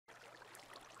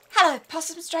Hello,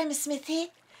 Possum's Dreymasmith here.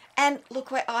 And look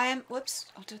where I am. Whoops.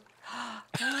 I'll do...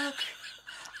 Look.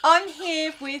 I'm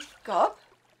here with Gob,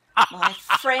 my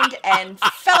friend and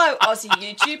fellow Aussie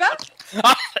YouTuber.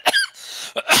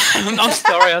 I'm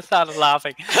sorry, I started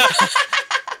laughing.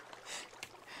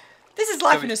 This is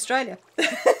life in Australia.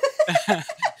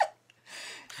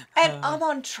 And I'm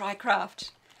on Trycraft,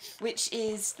 which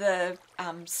is the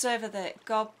server that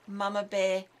Gob, Mama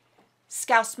Bear,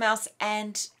 Scouse Mouse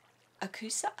and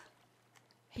Akusa.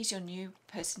 He's your new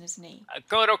person, isn't he?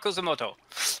 Goro Kuzumoto.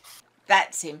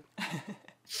 That's him.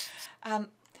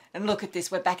 And look at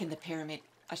this, we're back in the pyramid.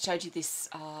 I showed you this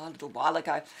a little while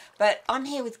ago. But I'm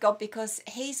here with Gob because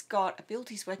he's got a build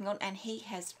he's working on and he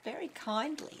has very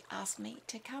kindly asked me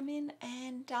to come in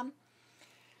and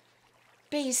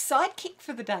be his sidekick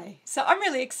for the day. So I'm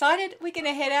really excited. We're going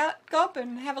to head out, Gob,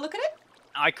 and have a look at it.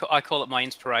 I call it my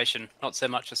inspiration, not so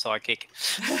much a sidekick.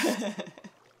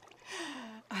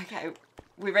 Okay,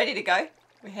 we're ready to go?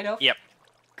 We head off? Yep.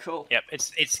 Cool. Yep,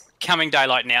 it's coming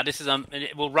daylight now. This is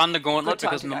we'll run the gauntlet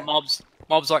because mobs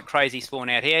like crazy spawn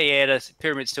out here. Yeah, the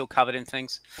pyramid's still covered in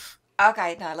things.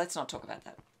 Okay, no, let's not talk about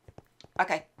that.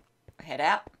 Okay, head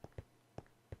out.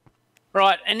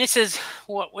 Right, and this is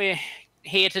what we're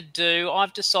here to do.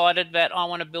 I've decided that I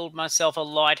want to build myself a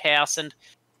lighthouse, and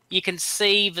you can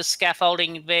see the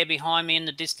scaffolding there behind me in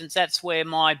the distance. That's where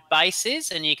my base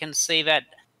is, and you can see that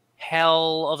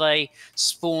hell of a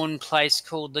spawn place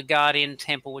called the Guardian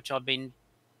Temple, which I've been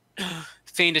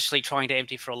fiendishly trying to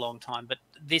empty for a long time. But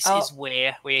this is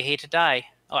where we're here today.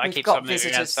 Oh, I keep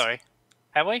moving around, sorry.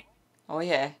 Have we? Oh,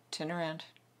 yeah. Turn around.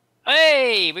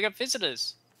 Hey, we got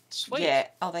visitors. Sweet. Yeah.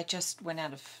 Oh, they just went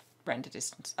out of render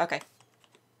distance. Okay.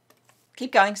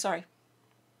 Keep going, sorry.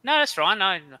 No, that's fine.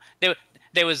 No,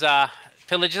 there was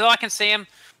pillagers. I can see them.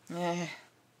 Yeah.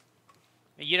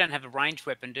 You don't have a ranged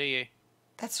weapon, do you?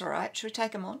 That's all right. Should we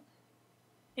take them on?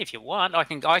 If you want, I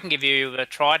can give you a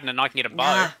trident and I can get a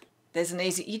bow. Nah, there's an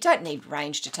easy... You don't need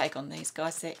range to take on these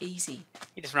guys. They're easy.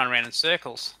 You just run around in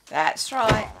circles. That's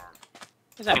right.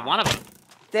 There's only one of them.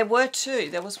 There were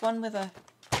two. There was one with a...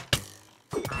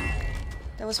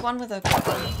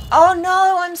 Oh,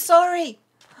 no, I'm sorry.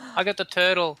 I got the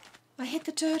turtle. I hit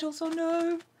the turtles. Oh,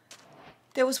 no.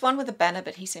 There was one with a banner,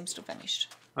 but he seems to have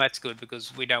vanished. Well, that's good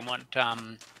because we don't want...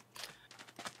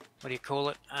 what do you call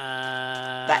it?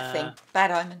 That thing. Bad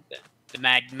omen. The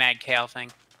mad cow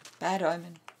thing. Bad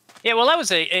omen. Yeah, well, that was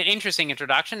an interesting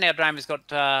introduction. Now Dreymasmith's got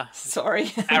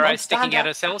sorry. arrows sticking out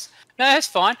of cells. No, that's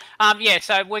fine. Yeah,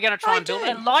 so we're going to try and build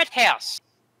a lighthouse.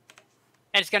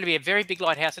 And it's going to be a very big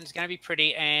lighthouse, and it's going to be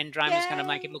pretty, and Dreymasmith's going to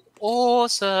make it look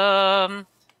awesome.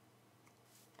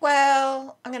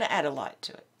 Well, I'm going to add a light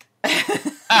to it.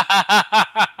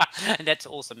 And that's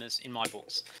awesomeness in my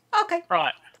books. Okay.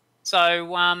 Right. So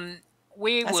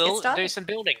we will do some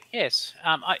building. Yes.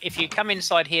 If you come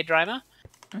inside here, Dreyma,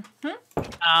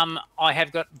 I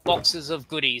have got boxes of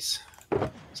goodies.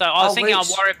 So I was thinking I'll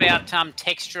worry about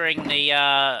texturing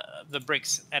the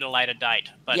bricks at a later date.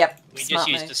 But we just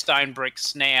used the stone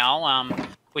bricks now,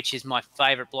 which is my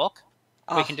favourite block.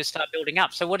 Oh. We can just start building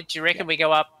up. So what did you reckon? We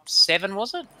go up 7,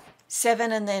 was it?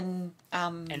 7 and then...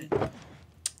 and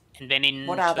then in...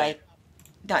 What are they?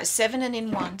 No, 7 and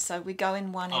in 1, so we go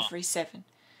in 1 every 7.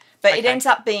 But it ends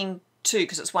up being 2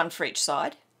 because it's 1 for each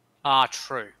side. Ah,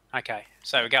 true. Okay,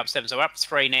 so we go up 7, so we're up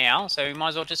 3 now, so we might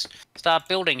as well just start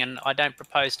building, and I don't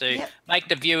propose to make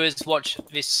the viewers watch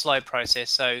this slow process,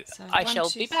 so I shall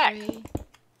be back. 3.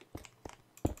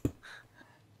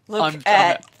 Look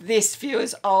at this,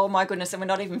 viewers. Oh my goodness, and we're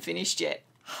not even finished yet.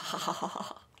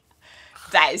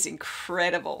 That is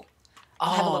incredible.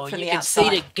 I'll have a look from the outside. You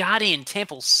can see the Guardian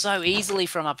Temple so easily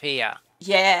from up here.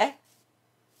 Yeah.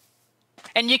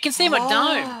 And you can see my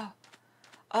dome.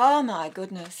 Oh my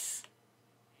goodness.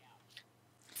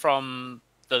 From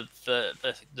the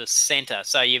centre,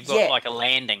 so you've got like a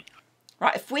landing.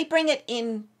 Right, if we bring it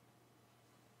in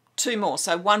 2 more,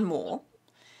 so 1 more,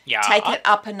 yeah, take it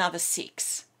up another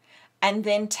 6, and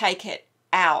then take it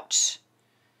out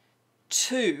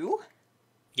 2.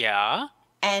 Yeah.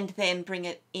 And then bring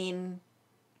it in...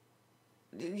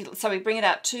 So we bring it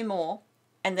out 2 more,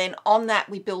 and then on that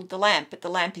we build the lamp, but the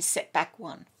lamp is set back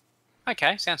 1.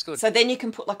 Okay, sounds good. So then you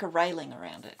can put like a railing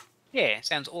around it. Yeah,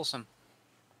 sounds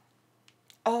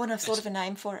Oh, and I've thought of a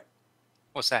name for it.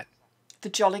 What's that? The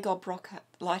Jolly Gob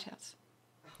Lighthouse.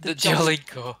 The Jolly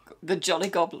Gob. The Jolly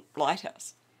Gob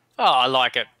Lighthouse. Oh, I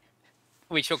like it.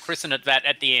 We shall christen it that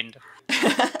at the end.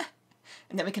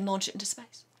 And then we can launch it into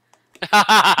space.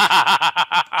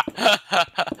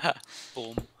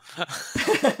 Boom.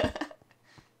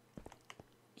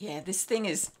 Yeah, this thing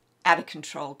is out of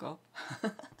control, Gob.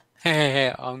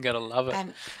 I'm going to love it.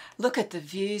 And look at the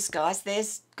views, guys.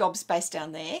 There's Gobspitt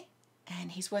down there,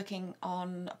 and he's working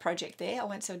on a project there. I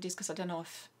won't say what it is because I don't know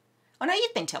if... I know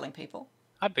you've been telling people.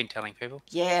 I've been telling people.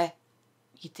 Yeah,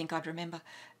 you'd think I'd remember.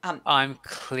 I'm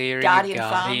clearing Guardian a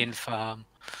Guardian farm.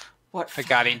 What a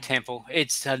Guardian temple.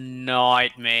 It's a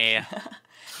nightmare.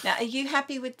 Now, are you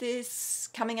happy with this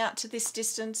coming out to this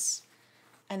distance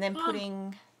and then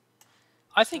putting...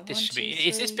 I think this should be...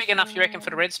 Is this big enough, you reckon, for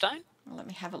the redstone? Well, let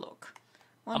me have a look.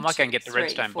 I might go and get the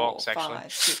redstone box, actually.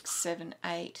 5, 6, 7,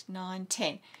 8, 9,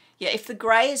 10. Yeah, if the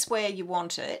grey is where you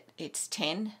want it, it's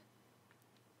 10.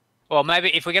 Well,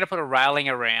 maybe if we're going to put a railing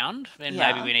around, then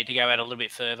maybe we need to go out a little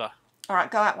bit further. All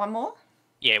right, go out one more?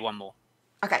 Yeah, one more.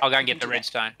 Okay. I'll go and get the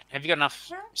redstone. Have you got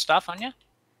enough stuff on you?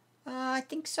 I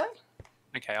think so.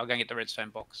 Okay, I'll go and get the redstone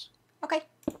box. Okay.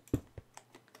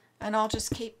 And I'll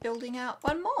just keep building out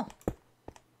one more.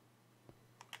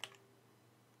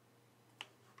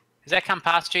 Has that come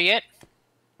past you yet?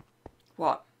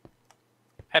 What?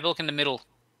 Have a look in the middle.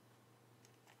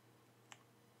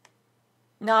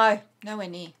 No, nowhere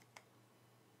near.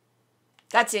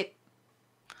 That's it.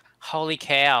 Holy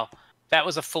cow. That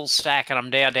was a full stack and I'm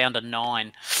now down to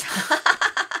 9.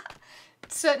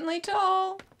 It's certainly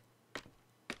tall.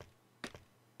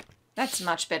 That's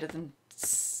much better than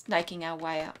snaking our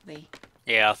way up the...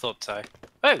 Yeah, I thought so.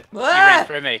 Oh, you ran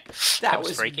through me. That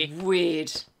was freaky.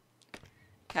 Weird.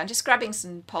 Okay, I'm just grabbing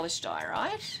some polished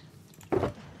diorite.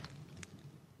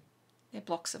 They're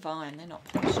blocks of iron, they're not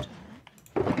polished.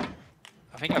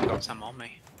 I think I've got some on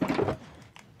me.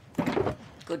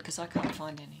 Good, because I can't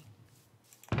find any.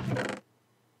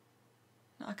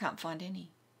 No, I can't find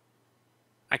any.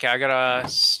 Okay, I got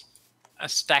a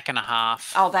stack and a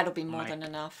half. Oh, that'll be more than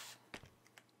enough.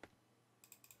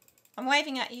 I'm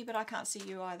waving at you, but I can't see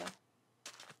you either.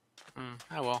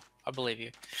 Oh well, I believe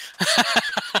you.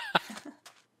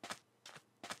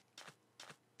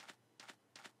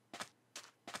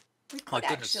 We could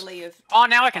actually have... Oh,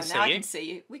 now I can see you. Now I can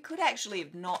see you. We could actually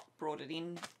have not brought it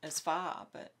in as far,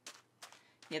 but...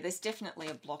 Yeah, there's definitely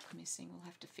a block missing. We'll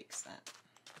have to fix that.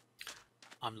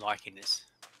 I'm liking this.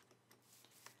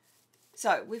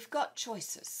 So, we've got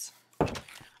choices.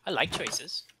 I like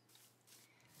choices.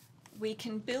 We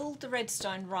can build the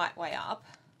redstone right way up,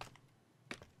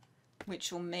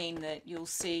 which will mean that you'll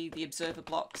see the observer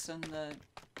blocks and the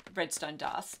redstone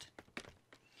dust.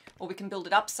 Or we can build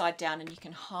it upside down and you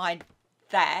can hide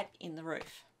that in the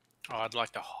roof. Oh, I'd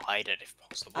like to hide it if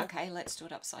possible. Okay, let's do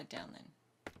it upside down then.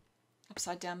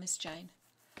 Upside down, Miss Jane.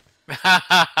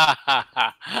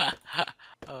 I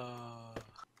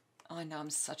know, I'm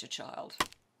such a child.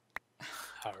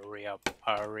 Hurry up,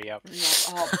 hurry up.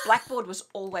 Oh, Blackboard was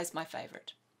always my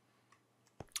favourite.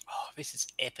 Oh, this is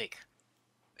epic.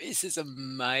 This is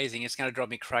amazing. It's going to drive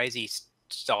me crazy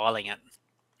styling it.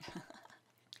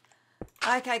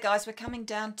 Okay, guys, we're coming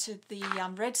down to the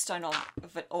redstone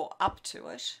of it, or up to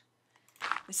it.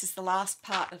 This is the last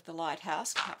part of the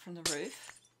lighthouse, apart from the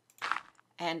roof.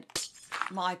 And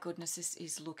my goodness, this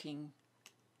is looking...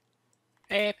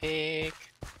 epic.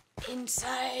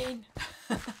 Insane.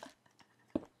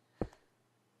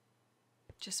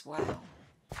 Just wow.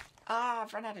 Ah,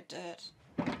 I've run out of dirt.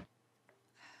 How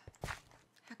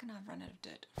can I have run out of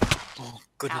dirt? Oh,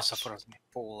 goodness, Ouch. I thought I was going to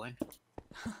fall in.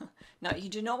 No, you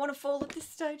do not want to fall at this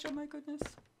stage. Oh my goodness.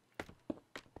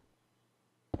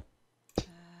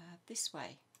 This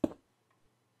way.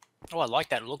 Oh, I like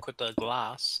that look with the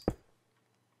glass.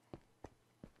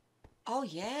 Oh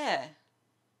yeah.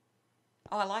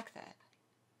 Oh, I like that.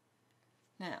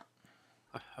 Now.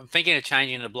 I'm thinking of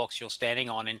changing the blocks you're standing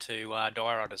on into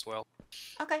diorite as well.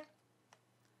 Okay.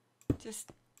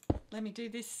 Just let me do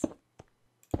this.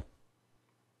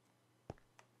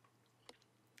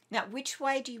 Now, which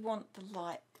way do you want the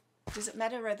light? Does it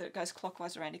matter whether it goes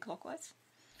clockwise or anti-clockwise?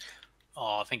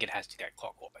 Oh, I think it has to go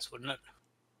clockwise, wouldn't it?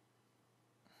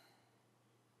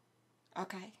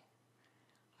 Okay.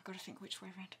 I've got to think which way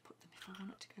around to put them if I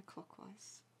want it to go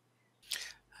clockwise.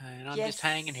 And I'm just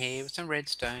hanging here with some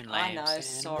redstone lamps. I know, and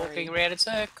sorry. walking around in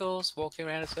circles, walking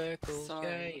around in circles. Sorry.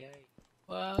 Yay, yay.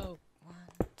 Whoa. 1,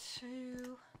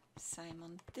 2. Same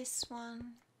on this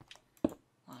one.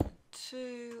 1,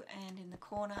 2. And in the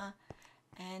corner.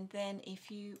 And then if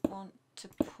you want to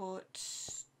put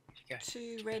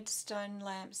 2 redstone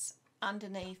lamps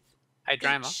underneath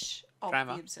each of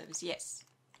the observers. Yes.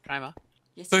 Dreyma.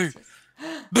 Yes, Boo. yes,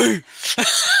 yes. Boo!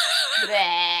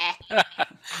 Bleh.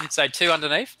 So 2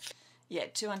 underneath? Yeah,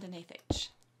 2 underneath each.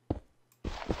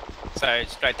 So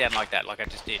straight down like that, like I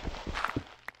just did.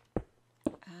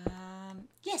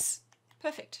 Yes,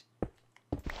 perfect.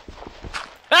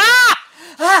 Ah!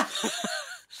 Ah!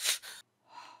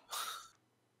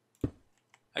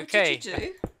 Okay. What did you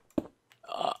do?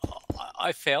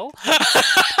 I fell.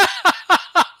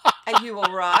 Are you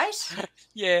all right?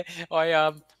 Yeah, I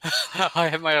I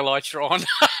have my elytra on.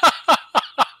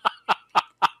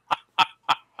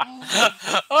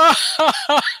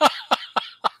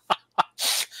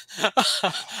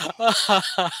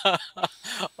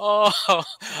 Oh,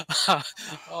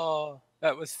 oh,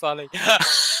 that was funny.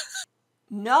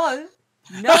 No,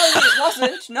 it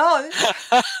wasn't. No.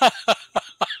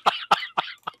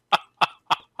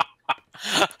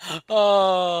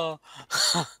 Oh,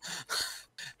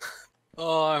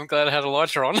 oh, I'm glad I had a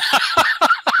lighter on.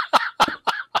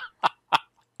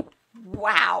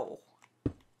 Wow.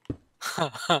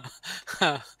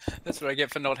 That's what I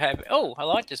get for not having. Oh, a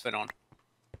light just went on.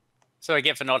 So I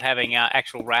get for not having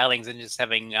actual railings and just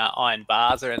having iron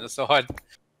bars around the side.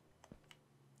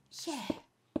 Yeah.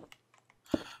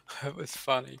 That was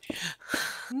funny.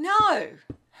 No.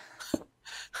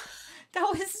 That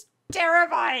was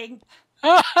terrifying.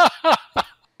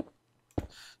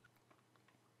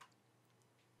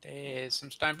 There's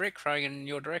some stone brick throwing in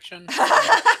your direction.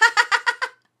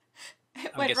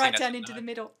 It went right down into the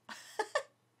middle.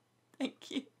 Thank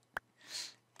you.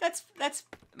 That's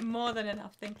more than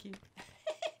enough. Thank you.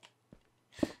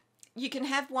 You can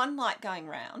have one light going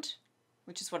round,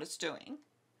 which is what it's doing.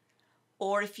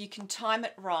 Or if you can time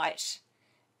it right,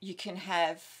 you can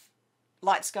have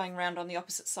lights going round on the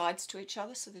opposite sides to each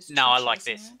other. So there's no, I like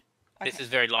this. Okay. This is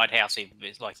very lighthousey.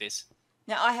 It's like this.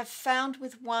 Now I have found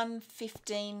with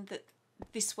 1.15 that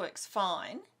this works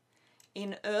fine.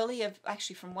 In earlier,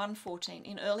 actually from 1.14,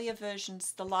 in earlier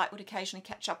versions, the light would occasionally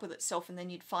catch up with itself and then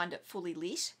you'd find it fully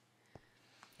lit.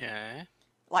 Yeah.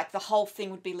 Like the whole thing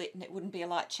would be lit and it wouldn't be a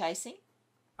light chasing.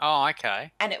 Oh,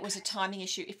 okay. And it was a timing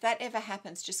issue. If that ever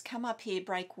happens, just come up here,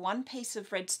 break one piece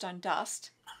of redstone dust,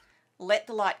 let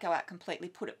the light go out completely,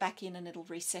 put it back in and it'll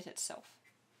reset itself.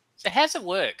 So how does it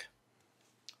work?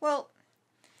 Well,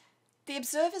 the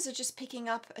observers are just picking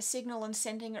up a signal and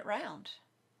sending it round.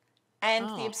 And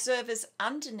the observers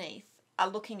underneath are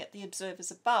looking at the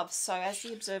observers above. So as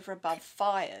the observer above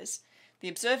fires, the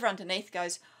observer underneath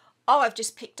goes, oh, I've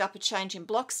just picked up a change in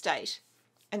block state,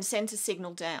 and sends a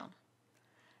signal down.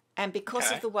 And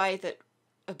because of the way that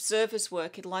observers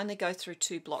work, it'll only go through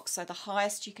 2 blocks. So the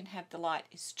highest you can have the light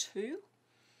is 2,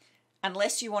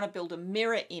 unless you want to build a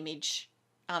mirror image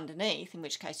underneath, in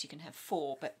which case you can have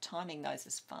 4, but timing those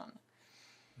is fun.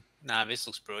 No, this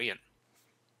looks brilliant.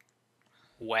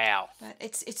 Wow. But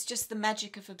it's just the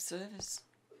magic of observers.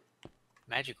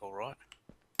 Magical, right?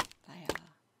 They are.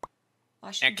 I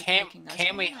shouldn't be breaking those.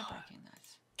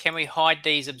 Can we hide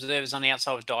these observers on the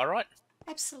outside of diorite?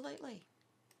 Absolutely.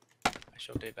 I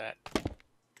shall do that.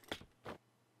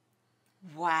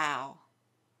 Wow.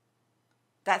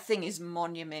 That thing is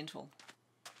monumental.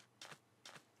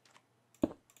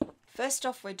 First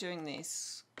off, we're doing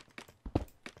this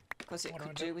because it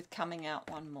could do with coming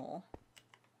out one more.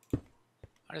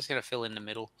 I'm just going to fill in the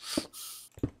middle.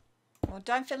 Well,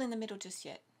 don't fill in the middle just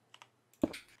yet.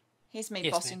 Here's me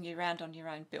bossing you around on your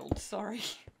own build. Sorry.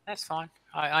 That's fine.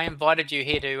 I invited you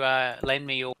here to lend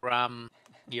me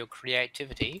your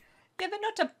creativity. Yeah, but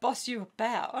not to boss you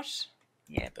about.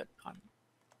 Yeah, but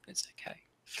it's okay.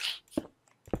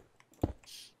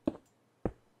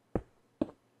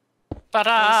 But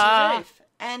There's your roof.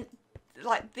 And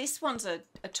like this one's a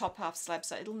top half slab,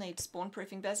 so it'll need spawn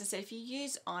proofing. But as I said, if you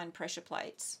use iron pressure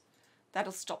plates,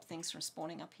 that'll stop things from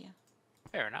spawning up here.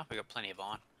 Fair enough. We've got plenty of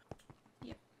iron.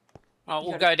 Yep. Well,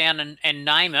 we'll go down and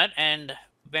name it, and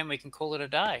then we can call it a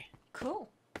day. Cool.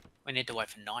 We need to wait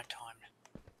for night time.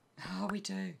 Oh, we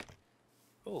do.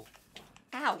 Oh.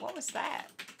 Ow, what was that?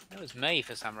 That was me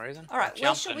for some reason. All right,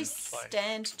 where shall we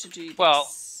stand to do this?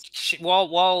 Well,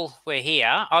 while we're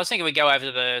here, I was thinking we'd go over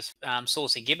to the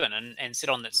Saucy Gibbon and sit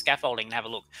on that scaffolding and have a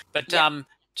look. But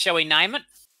shall we name it?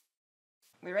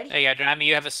 We ready? There you go, Dreyma.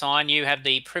 You have a sign. You have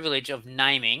the privilege of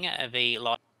naming the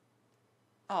light.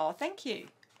 Oh, thank you.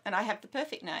 And I have the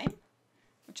perfect name,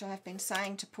 which I have been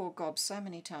saying to poor Gob so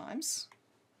many times.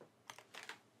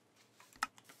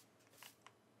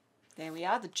 There we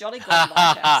are, the Jolly Gob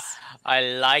Lighthouse. I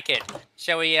like it.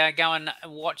 Shall we go and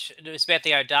watch? It's about to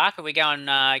go dark. Or we go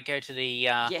and go to the...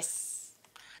 Yes.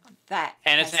 That.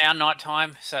 And it's now night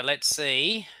time, so let's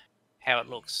see how it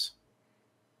looks.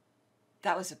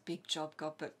 That was a big job,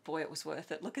 Gob, but boy, it was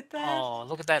worth it. Look at that. Oh,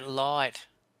 look at that light.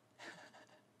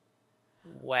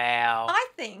 Wow. I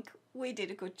think we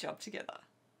did a good job together.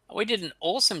 We did an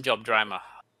awesome job, Dreyma.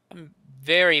 I'm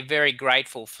very, very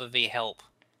grateful for the help.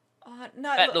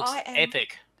 No, that looks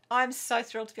epic. I'm so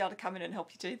thrilled to be able to come in and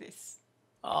help you do this.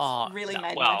 Oh, it's really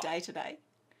made my day today.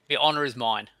 The honour is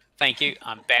mine. Thank you.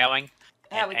 I'm bowing.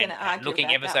 How are we going to argue looking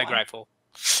about ever that so one? grateful.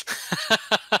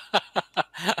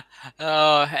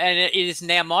 Oh, and it is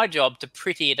now my job to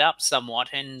pretty it up somewhat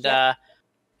and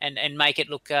and make it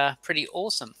look pretty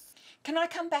awesome. Can I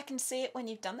come back and see it when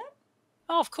you've done that?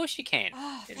 Oh, of course you can.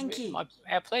 Oh, thank you.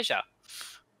 Our pleasure.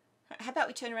 How about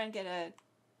we turn around and get a...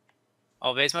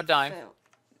 Oh, there's my dome. Felt.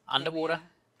 Underwater.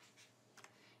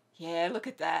 Yeah, look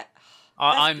at that.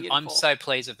 I'm so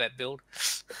pleased with that build.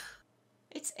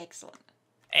 It's excellent.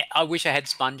 I wish I had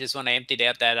sponges when I emptied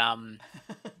out that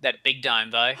that big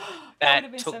dome though.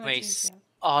 That took so me.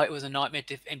 Oh, it was a nightmare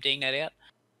emptying that out.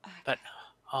 Okay. But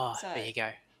so, there you go.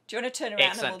 Do you want to turn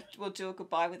around and we'll do a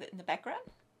goodbye with it in the background?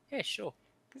 Yeah, sure.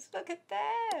 Because look at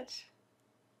that.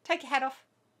 Take your hat off.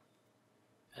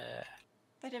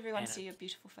 Let everyone see your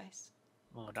beautiful face.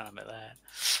 Oh, I don't know about that.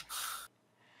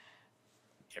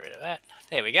 Get rid of that.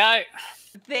 There we go.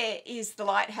 There is the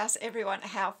lighthouse, everyone.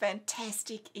 How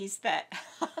fantastic is that?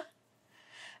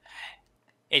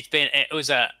 It was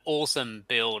an awesome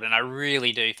build, and I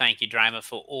really do thank you, Dreyma,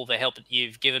 for all the help that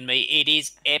you've given me. It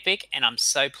is epic, and I'm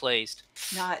so pleased.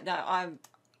 No,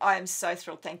 I'm so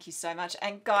thrilled. Thank you so much.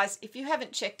 And guys, if you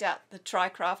haven't checked out the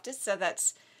Trycrafters, so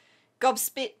that's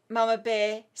Gobspitt, Mama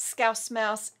Bear, Scouse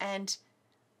Mouse, and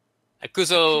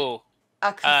Akuzo.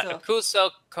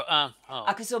 Akuzo. Oh.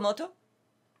 Akuzomoto.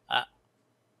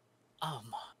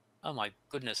 Oh my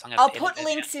goodness! I'll put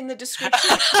links in the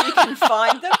description. You can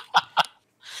find them.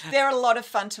 They're a lot of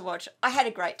fun to watch. I had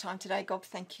a great time today, Gob.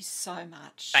 Thank you so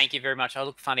much. Thank you very much. I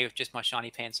look funny with just my shiny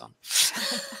pants on.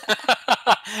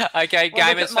 Okay,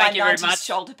 well, gamers, thank you very much.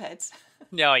 Shoulder pads.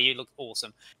 No, you look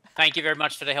awesome. Thank you very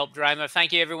much for the help, Dreyma.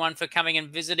 Thank you, everyone, for coming and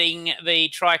visiting the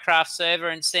Trycraft server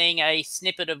and seeing a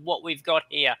snippet of what we've got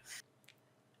here.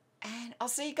 And I'll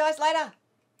see you guys later.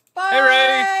 Bye.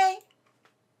 Hooray!